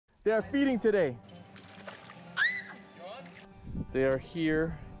They are feeding today. They are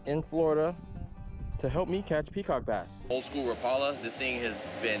here in Florida to help me catch peacock bass. Old school Rapala. This thing has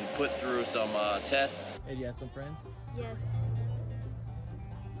been put through some tests. Hey, do you have some friends? Yes.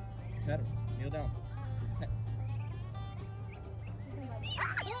 Pet them. Kneel down.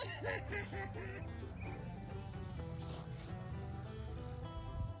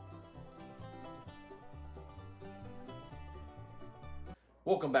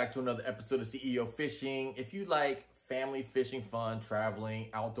 Welcome back to another episode of CEO Fishing. If you like family fishing fun, traveling,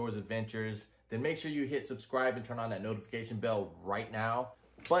 outdoors adventures, then make sure you hit subscribe and turn on that notification bell right now.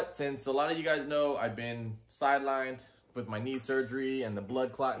 But since a lot of you guys know I've been sidelined with my knee surgery and the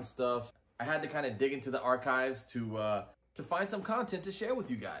blood clot and stuff, I had to kind of dig into the archives to find some content to share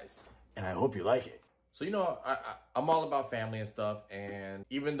with you guys. And I hope you like it. So, you know, I'm all about family and stuff. And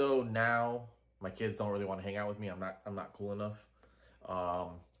even though now my kids don't really want to hang out with me, I'm not cool enough.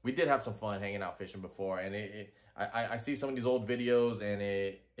 We did have some fun hanging out fishing before, and I see some of these old videos, and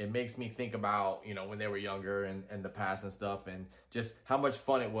it makes me think about, you know, when they were younger and the past and stuff, and just how much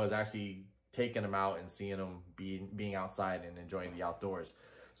fun it was actually taking them out and seeing them being outside and enjoying the outdoors.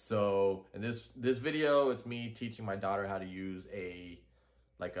 So in this video, it's me teaching my daughter how to use a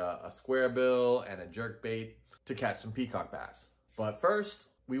square bill and a jerk bait to catch some peacock bass. But first,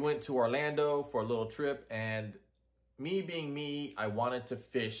 we went to Orlando for a little trip, and me being me, I wanted to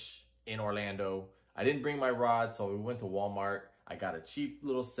fish in Orlando. I didn't bring my rod, so we went to Walmart. I got a cheap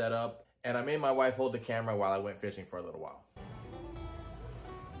little setup, and I made my wife hold the camera while I went fishing for a little while.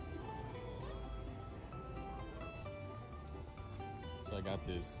 So I got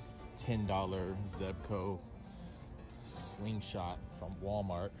this $10 Zebco slingshot from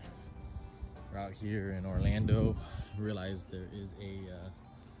Walmart. We're out here in Orlando. Realized there is a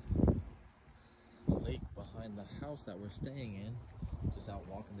lake behind the house that we're staying in. Just out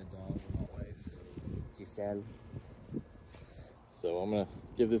walking the dog with my wife, Giselle. So I'm gonna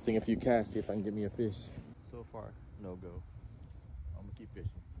give this thing a few casts, see if I can get me a fish. So far, no go. I'm gonna keep fishing.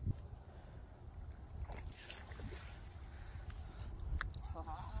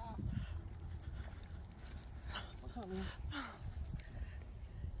 What's up, man?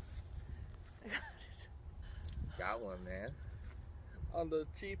 Got one, man. On the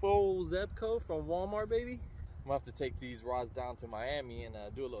cheap old Zebco from Walmart, baby. I'm gonna have to take these rods down to Miami and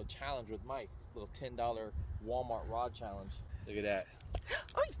do a little challenge with Mike. A little $10 Walmart rod challenge. Look at that.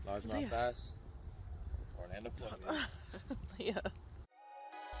 Largemouth bass. Orlando, Florida. Yeah.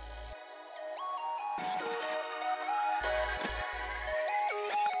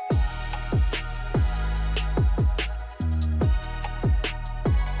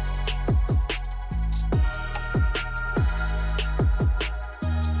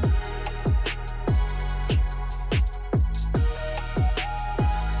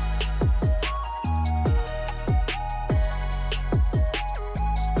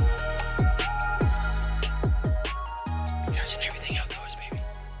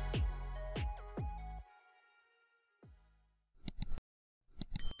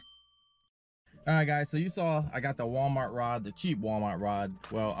 All right, guys, so you saw I got the Walmart rod, the cheap Walmart rod.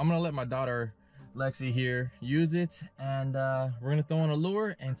 Well, I'm gonna let my daughter Lexi here use it, and we're gonna throw in a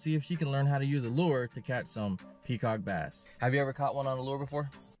lure and see if she can learn how to use a lure to catch some peacock bass. Have you ever caught one on a lure before?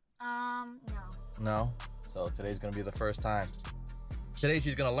 No. No? So today's gonna be the first time. Today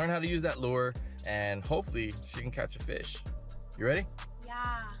she's gonna learn how to use that lure, and hopefully she can catch a fish. You ready?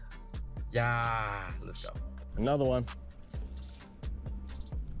 Yeah. Yeah, let's go. Another one.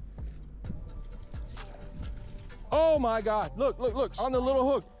 Oh my God, look, look, look, on the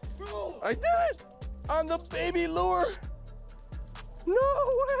little hook. Bro, I did it! On the baby lure. No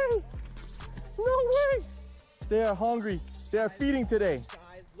way! No way! They are hungry. They are feeding today.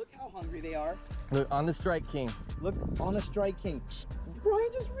 Guys, look how hungry they are. Look, on the Strike King. Look, on the Strike King. Brian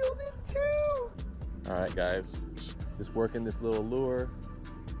just reeled in too. All right, guys, just working this little lure.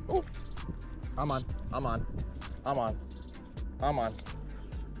 Oh, I'm on.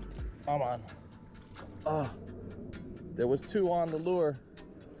 Oh. There was two on the lure.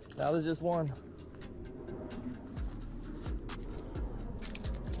 Now there's just one.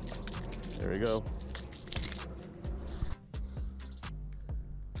 There we go.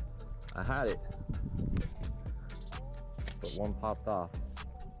 I had it, but one popped off.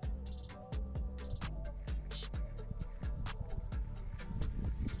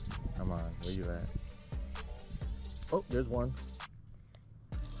 Come on, where you at? Oh, there's one.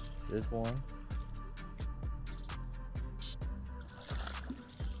 There's one.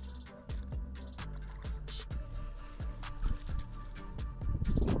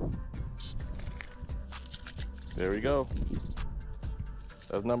 There we go.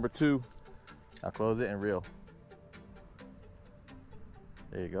 That's number 2. Now close it and reel.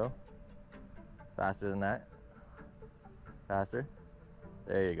 There you go. Faster than that. Faster.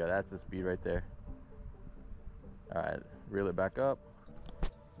 There you go. That's the speed right there. All right, reel it back up.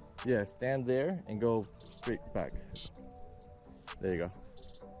 Yeah, stand there and go straight back. There you go.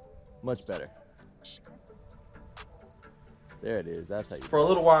 Much better. There it is. That's how you. For a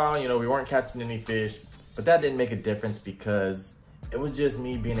little while, you know, we weren't catching any fish, but that didn't make a difference because it was just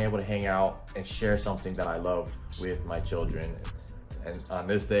me being able to hang out and share something that I loved with my children. And on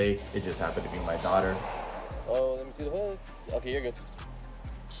this day, it just happened to be my daughter. Oh, let me see the hooks. Okay, you're good.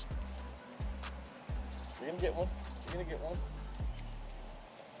 You're gonna get one. You're gonna get one.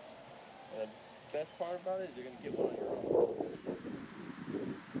 And the best part about it is you're gonna get one on your own.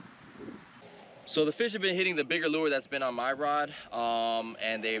 So the fish have been hitting the bigger lure that's been on my rod,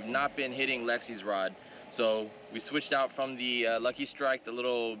 and they've not been hitting Lexi's rod. So we switched out from the Lucky Strike, the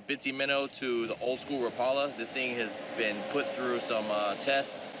little bitsy minnow, to the old school Rapala. This thing has been put through some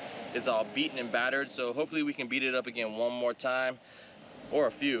tests. It's all beaten and battered, so hopefully we can beat it up again one more time, or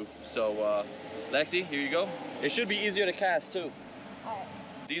a few. So Lexi, here you go. It should be easier to cast too.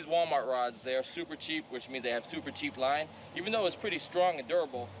 These Walmart rods, they are super cheap, which means they have super cheap line. Even though it's pretty strong and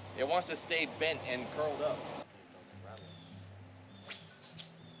durable, it wants to stay bent and curled up.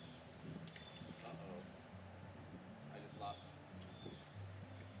 I just lost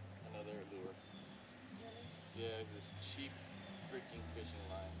another lure. Yeah, this cheap freaking fishing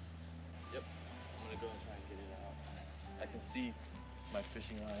line. Yep, I'm gonna go and try and get it out. I can see my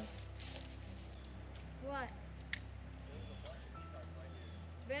fishing line. What?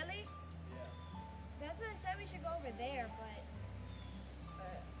 Really? Yeah. That's what I said we should go over there, but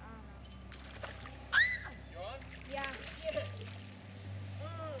I You on? don't know. Yeah. Yes.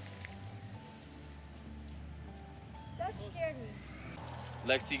 That scared me.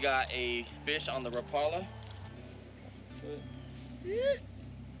 Lexi got a fish on the Rapala.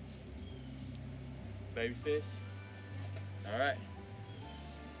 Baby fish. All right.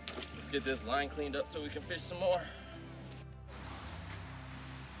 Let's get this line cleaned up so we can fish some more.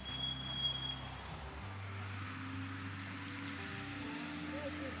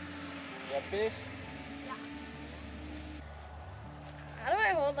 You got fish? How do I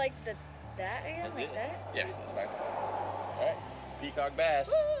hold like that again? Like that? Yeah, that's fine. All right, peacock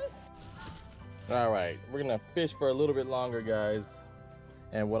bass. All right, we're gonna fish for a little bit longer, guys.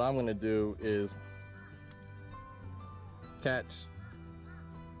 And what I'm gonna do is catch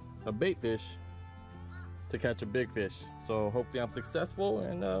a bait fish to catch a big fish. So hopefully I'm successful,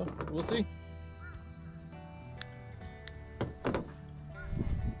 and we'll see.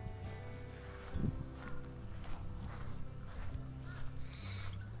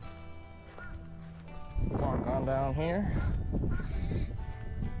 Walk on down here.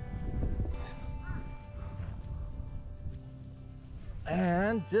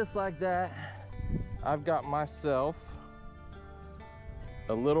 And just like that, I've got myself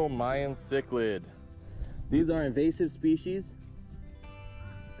a little Mayan cichlid. These are invasive species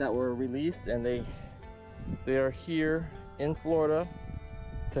that were released, and they are here in Florida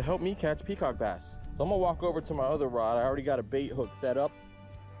to help me catch peacock bass. So I'm gonna walk over to my other rod. I already got a bait hook set up.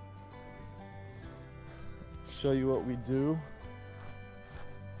 Show you what we do.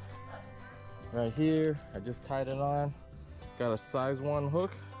 Right here, I just tied it on. Got a size 1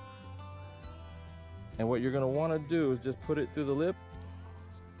 hook. And what you're gonna wanna do is just put it through the lip,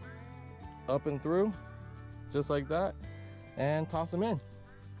 up and through, just like that, and toss them in.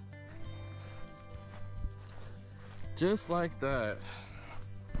 Just like that.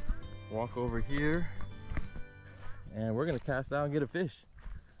 Walk over here, and we're gonna cast out and get a fish.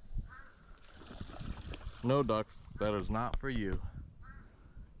 No, ducks, that is not for you.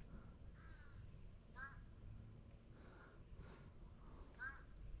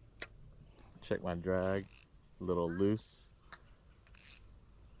 Check my drag, a little loose.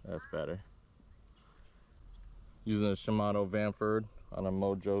 That's better. Using a Shimano Vanford on a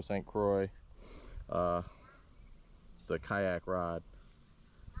Mojo St. Croix, the kayak rod.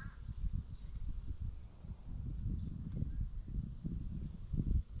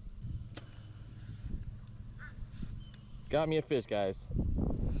 Got me a fish, guys.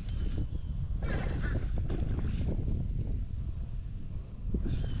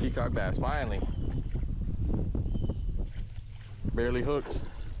 Peacock bass, finally. Barely hooked.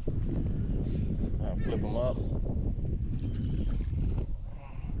 I'll flip them up.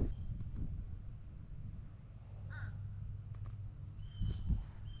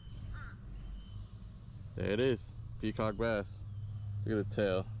 There it is, peacock bass. Look at the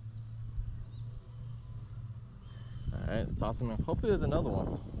tail. All right, let's toss them in. Hopefully there's another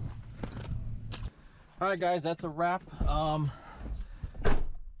one. All right, guys, that's a wrap.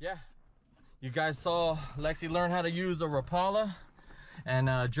 Yeah, you guys saw Lexi learn how to use a Rapala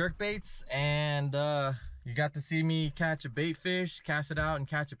and jerk baits, and you got to see me catch a bait fish, cast it out, and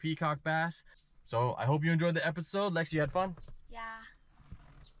catch a peacock bass. So I hope you enjoyed the episode. Lexi, you had fun? Yeah.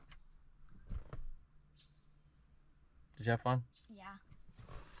 Did you have fun? Yeah.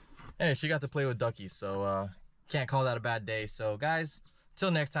 Hey, she got to play with duckies, so can't call that a bad day. So guys,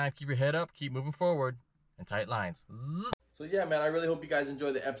 till next time, keep your head up, keep moving forward, and tight lines. Zzz. So yeah, man, I really hope you guys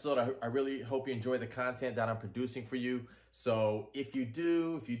enjoyed the episode. I really hope you enjoy the content that I'm producing for you. So if you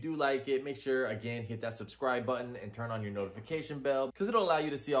do like it, make sure, again, hit that subscribe button and turn on your notification bell, because it'll allow you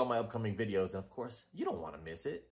to see all my upcoming videos. And of course, you don't want to miss it.